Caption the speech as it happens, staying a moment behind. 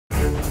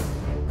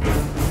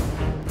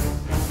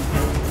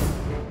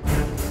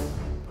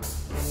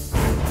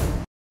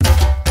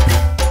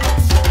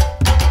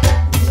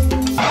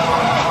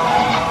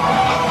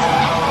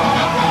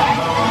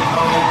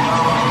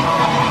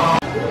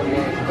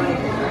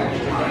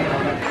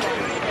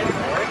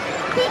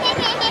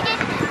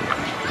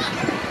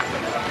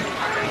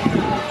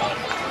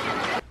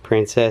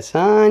Princess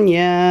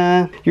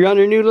Anya. You're on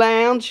your new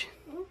lounge?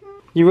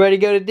 You ready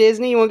to go to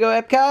Disney? You want to go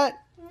Epcot? I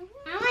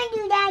want to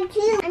do that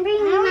too. I'm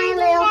bringing my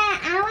little...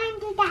 I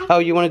want to do that. Oh,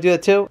 you want to do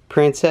that too?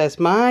 Princess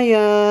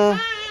Maya.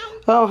 Hi.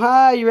 Oh,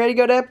 hi. You ready to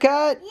go to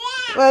Epcot?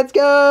 Yeah. Let's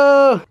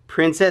go.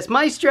 Princess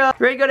Maestro.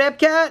 Ready to go to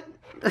Epcot?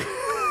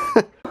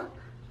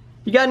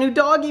 You got a new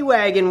doggy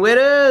wagon with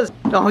us.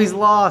 Oh, he's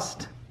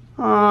lost.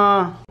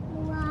 Aw.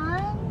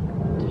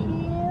 1, 2,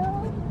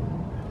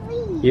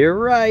 3. You're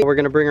right. We're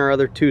gonna bring our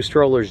other 2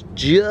 strollers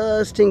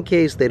just in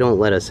case they don't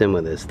let us in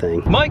with this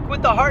thing. Mike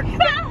with the heart. You're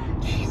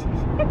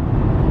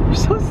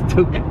so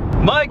stupid.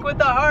 Mike with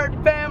the heart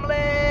family.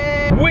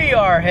 We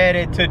are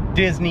headed to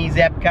Disney's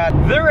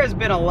Epcot. There has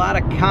been a lot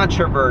of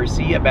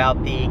controversy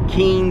about the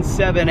Keenz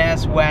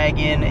 7S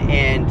wagon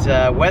and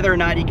whether or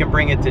not you can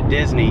bring it to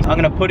Disney. I'm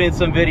gonna put in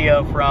some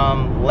video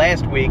from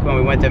last week when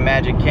we went to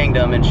Magic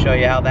Kingdom and show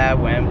you how that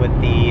went with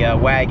the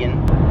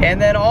wagon.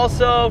 And then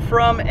also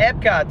from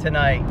Epcot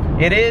tonight.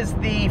 It is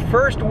the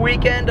first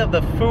weekend of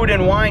the Food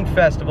and Wine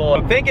Festival.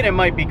 I'm thinking it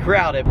might be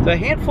crowded. So a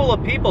handful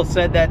of people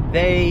said that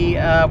they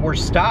were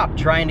stopped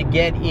trying to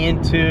get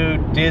into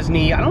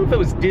Disney. I don't know if it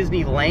was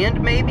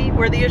Disneyland maybe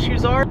where the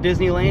issues are.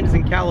 Disneyland is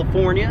in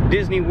California.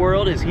 Disney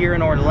World is here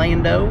in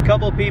Orlando. A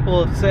couple of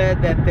people have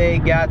said that they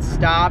got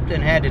stopped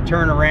and had to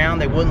turn around.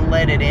 They wouldn't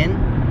let it in.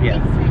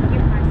 Yeah.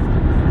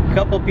 A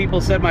couple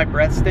people said my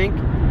breath stink.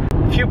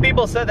 A few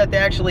people said that they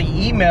actually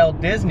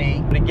emailed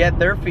Disney to get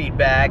their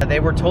feedback.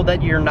 They were told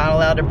that you're not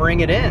allowed to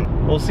bring it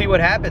in. We'll see what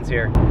happens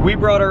here. We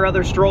brought our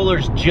other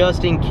strollers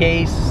just in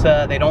case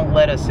they don't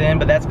let us in,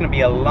 but that's gonna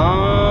be a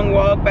long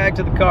walk back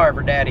to the car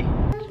for Daddy.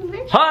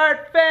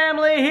 Heart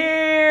family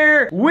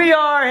here! We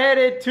are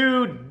headed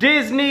to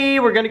Disney.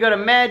 We're gonna go to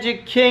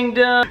Magic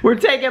Kingdom. We're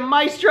taking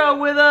Maestro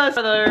with us.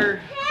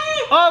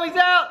 Oh, he's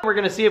out! We're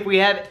gonna see if we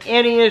have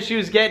any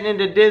issues getting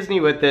into Disney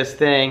with this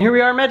thing. Here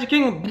we are, Magic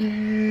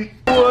Kingdom.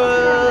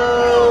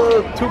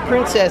 Whoa! 2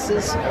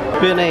 princesses.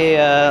 Been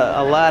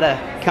a lot of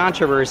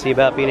controversy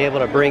about being able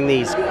to bring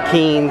these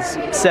Keenz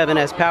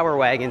 7S Power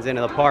Wagons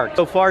into the park.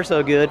 So far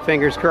so good,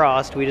 fingers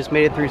crossed. We just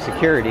made it through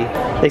security.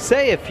 They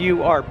say if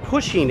you are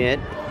pushing it,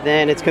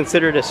 then it's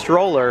considered a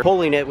stroller.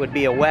 Pulling it would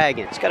be a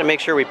wagon. Just gotta make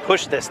sure we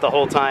push this the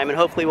whole time and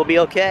hopefully we'll be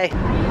okay.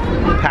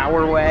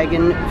 Power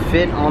wagon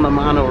fit on the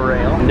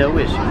monorail, no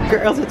issue.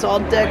 Girls, it's all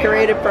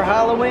decorated for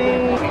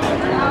Halloween.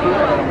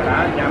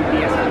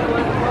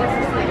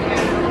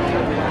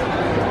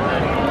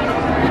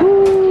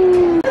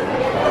 Woo.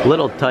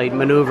 Little tight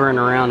maneuvering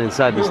around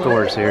inside the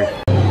stores here.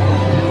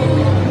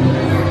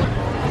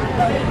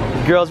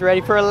 Girls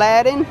ready for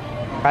Aladdin?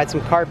 Ride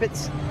some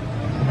carpets.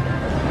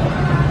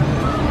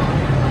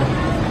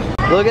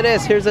 Look at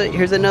this, here's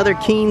another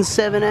Keenz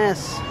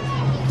 7S.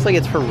 Looks like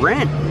it's for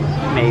rent,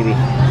 maybe.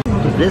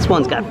 This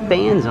one's got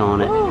fans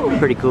on it.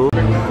 Pretty cool.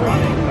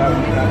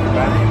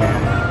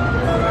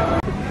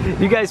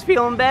 You guys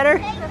feeling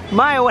better?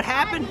 Maya, what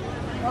happened?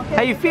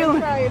 How you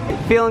feeling?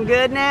 Feeling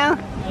good now?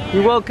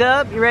 You woke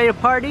up? You ready to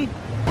party?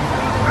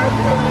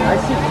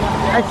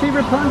 I see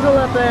Rapunzel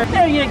up there.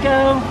 There you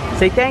go.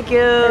 Say thank you.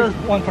 There's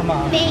one for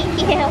Mom. Thank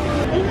you.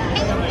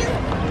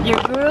 You're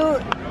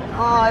Groot.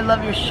 Oh, I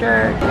love your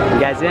shirt. You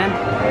guys in?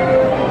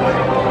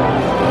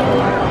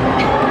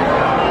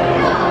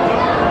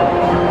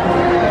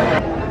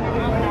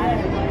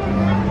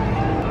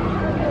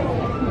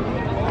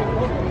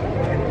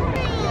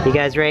 You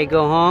guys ready to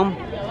go home?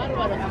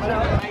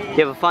 You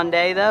have a fun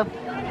day though?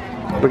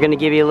 We're gonna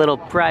give you a little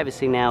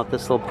privacy now with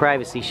this little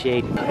privacy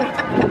shade.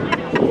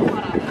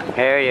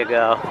 There you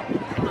go.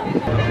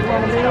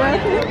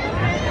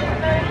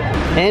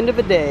 End of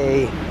the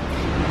day.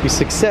 We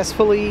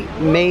successfully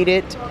made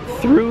it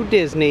through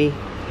Disney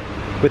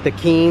with the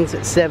Keenz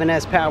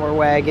 7S Power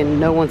Wagon.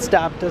 No one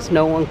stopped us,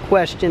 no one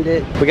questioned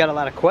it. We got a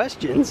lot of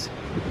questions,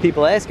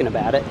 people asking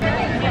about it.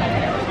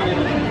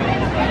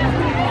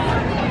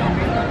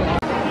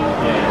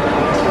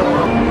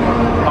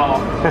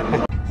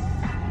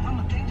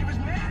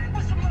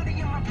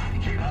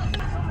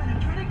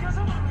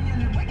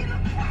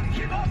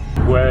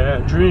 Where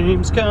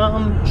dreams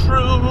come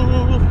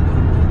true.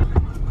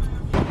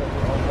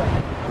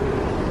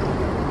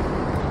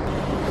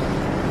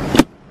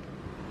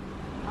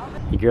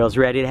 You girls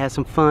ready to have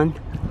some fun?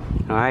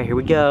 All right, here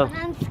we go.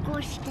 I'm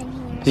squished in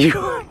here.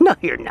 No,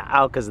 you're not.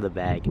 Oh, because of the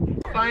bag.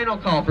 Final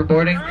call for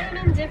boarding.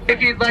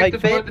 If you'd like to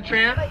board the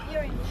tram,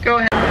 go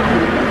ahead.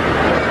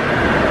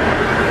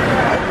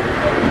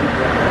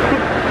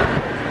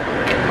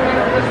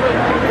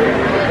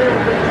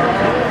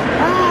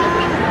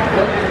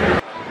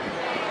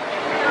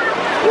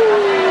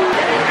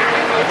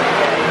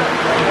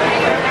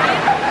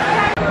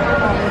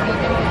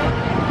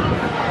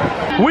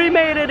 We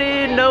made it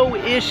in, no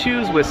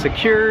issues with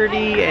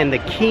security and the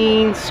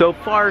Keenz. So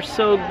far,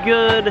 so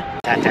good.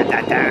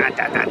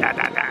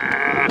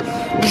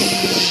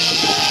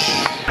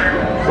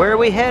 Where are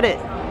we headed?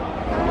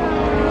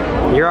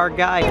 You're our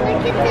guide. Look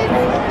at this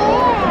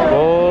floor.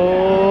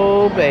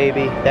 Oh,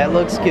 baby, that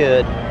looks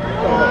good.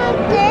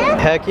 Want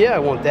this? Heck yeah, I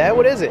want that.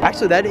 What is it?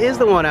 Actually, that is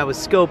the one I was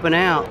scoping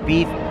out.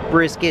 Beef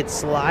brisket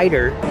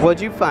slider.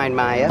 What'd you find,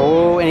 Maya?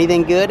 Oh,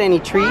 anything good? Any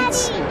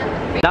treats?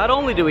 Not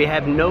only do we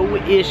have no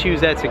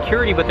issues at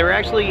security, but they're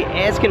actually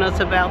asking us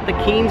about the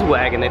Keenz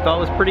wagon. They thought it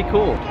was pretty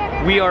cool.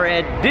 We are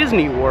at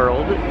Disney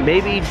World.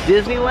 Maybe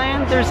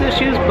Disneyland there's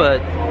issues, but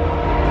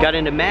got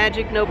into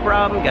Magic, no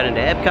problem. Got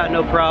into Epcot,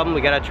 no problem.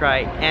 We gotta try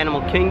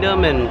Animal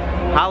Kingdom and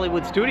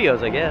Hollywood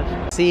Studios, I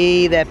guess.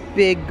 See that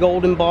big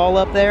golden ball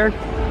up there?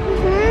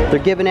 They're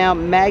giving out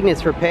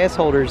magnets for pass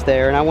holders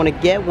there, and I want to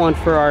get one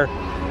for our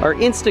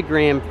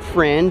Instagram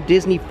friend,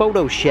 Disney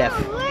Photo Chef.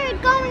 We're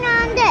going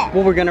on this.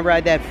 Well, we're gonna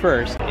ride that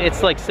first.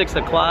 It's like 6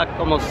 o'clock,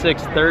 almost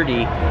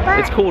 6:30.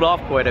 It's cooled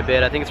off quite a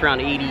bit. I think it's around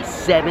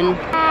 87.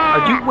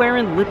 Are you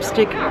wearing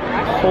lipstick?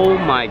 Oh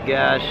my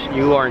gosh,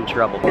 you are in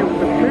trouble.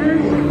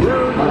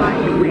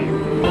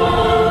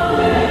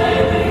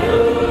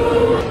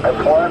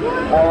 That's one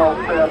small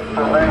step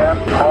for man,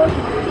 one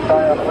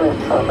giant leap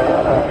for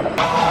mankind.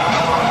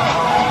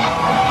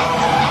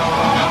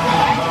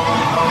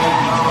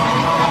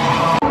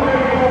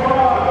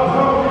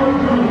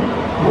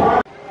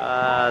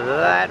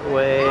 That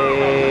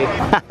way.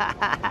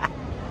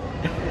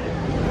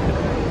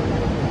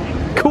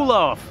 Cool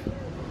off.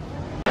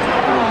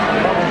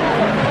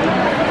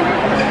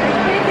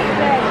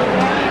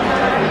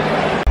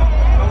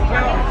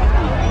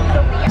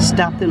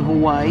 Stopped in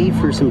Hawaii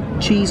for some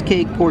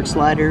cheesecake, pork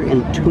slider,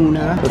 and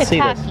tuna. Let's see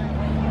this.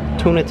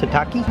 Tuna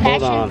tataki?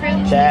 Hold on.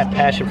 That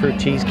passion fruit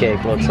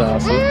cheesecake looks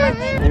awesome.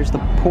 There's the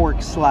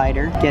pork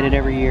slider. Get it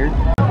every year.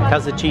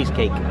 How's the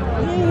cheesecake?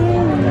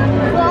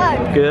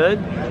 Good.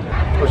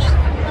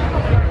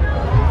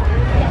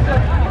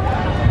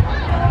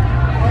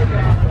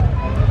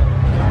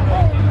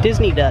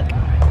 Disney duck.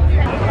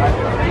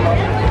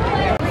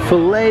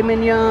 Filet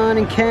mignon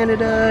in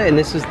Canada, and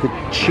this is the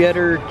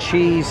cheddar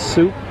cheese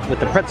soup with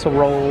the pretzel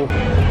roll.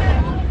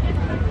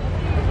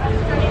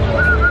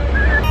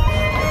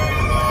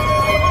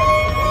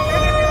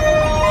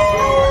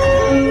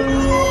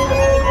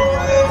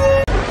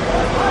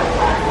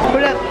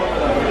 Put it up.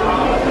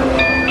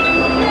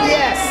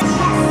 Yes.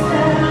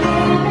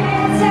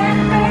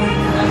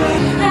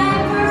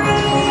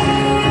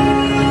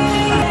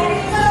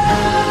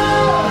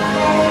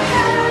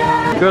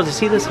 Girls, you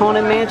see this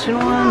Haunted Mansion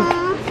one?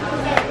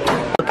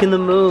 Look in the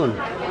moon.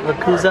 Look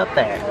who's up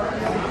there.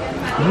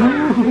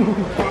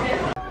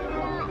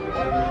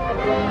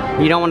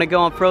 You don't want to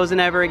go on Frozen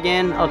ever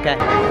again? Okay.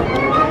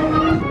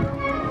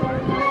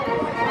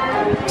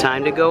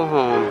 Time to go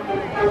home.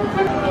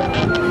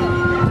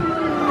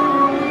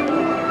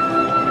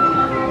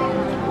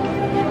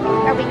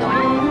 Are we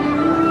going?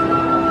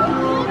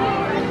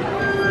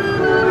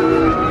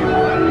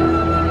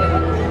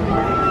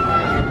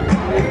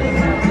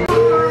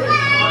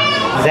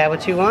 Is that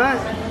what you want?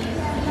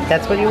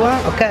 That's what you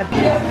want? Okay.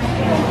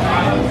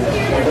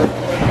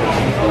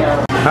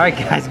 Alright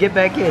guys, get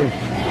back in.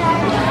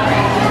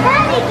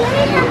 Daddy, give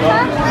me some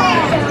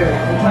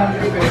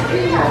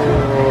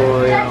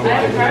Oh, yeah, my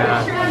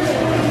God.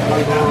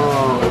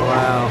 Oh,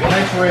 wow.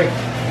 Nice rig.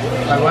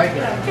 I like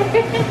it.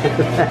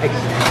 Thanks.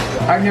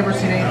 I've never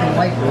seen anything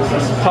like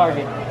this.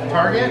 Target.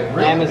 Target?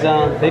 Really?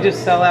 Amazon. They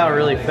just sell out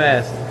really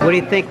fast. What do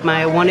you think,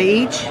 Maya? One of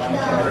each?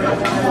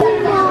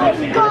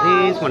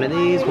 One of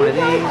these, one of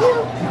these.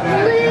 Oh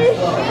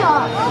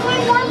my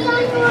gosh,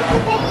 thank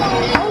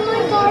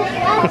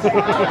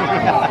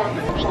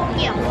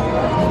you.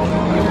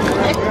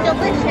 It's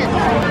delicious.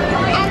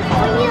 And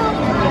for you.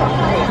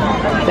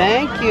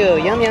 Thank you.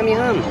 Yum, yum,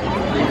 yum.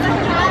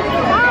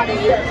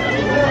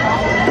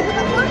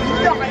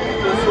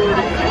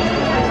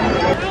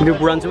 New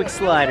Brunswick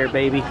slider,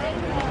 baby.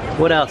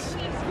 What else?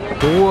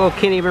 Whoa,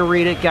 can't even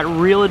read it. Got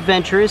real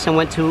adventurous and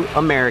went to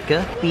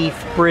America. Beef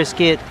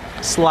brisket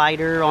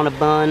slider on a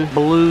bun.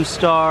 Blue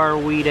Star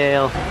wheat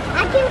ale.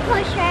 I can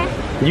push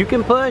her. You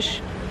can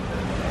push.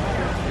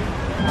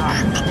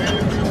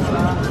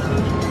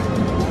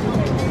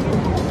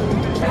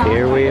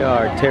 Here we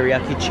are,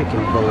 teriyaki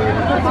chicken bun.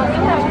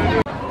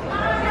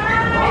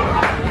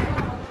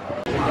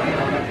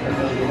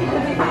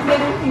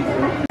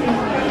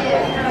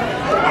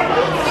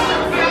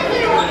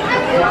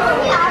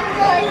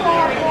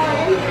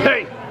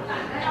 Hey!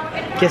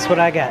 Guess what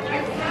I got?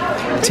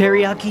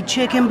 Teriyaki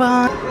chicken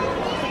bun.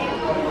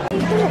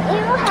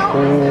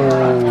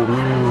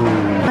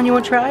 Oh, you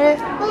want to try it?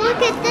 Well,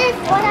 look at this,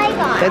 what I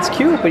got. That's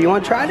cute, but you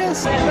want to try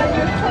this?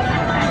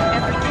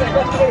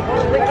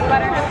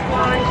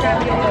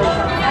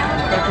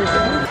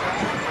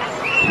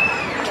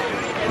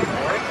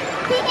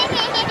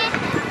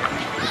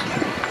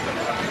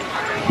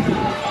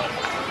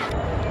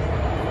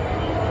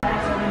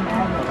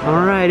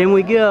 All right, in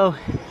we go.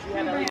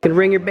 You can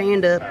ring your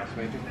band up.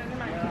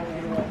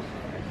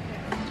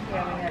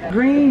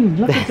 Green,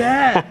 look at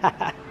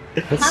that.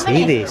 Let's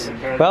see these.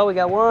 Well, we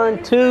got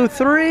 1, 2,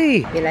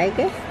 3. You like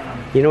it?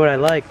 You know what I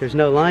like? There's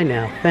no line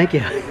now. Thank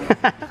you.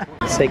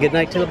 Say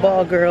goodnight to the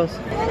ball, girls.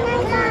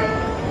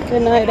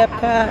 Good night,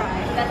 Epcot.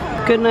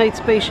 Good night,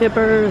 Spaceship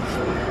Earth.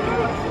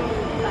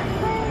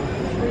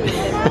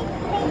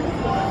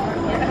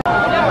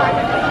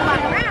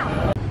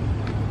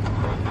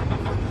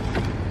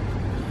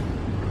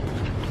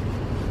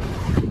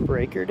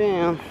 take her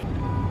down.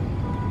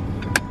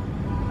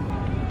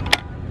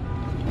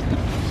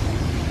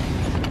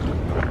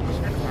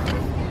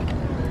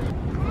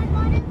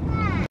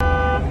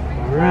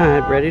 All right,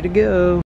 ready to go.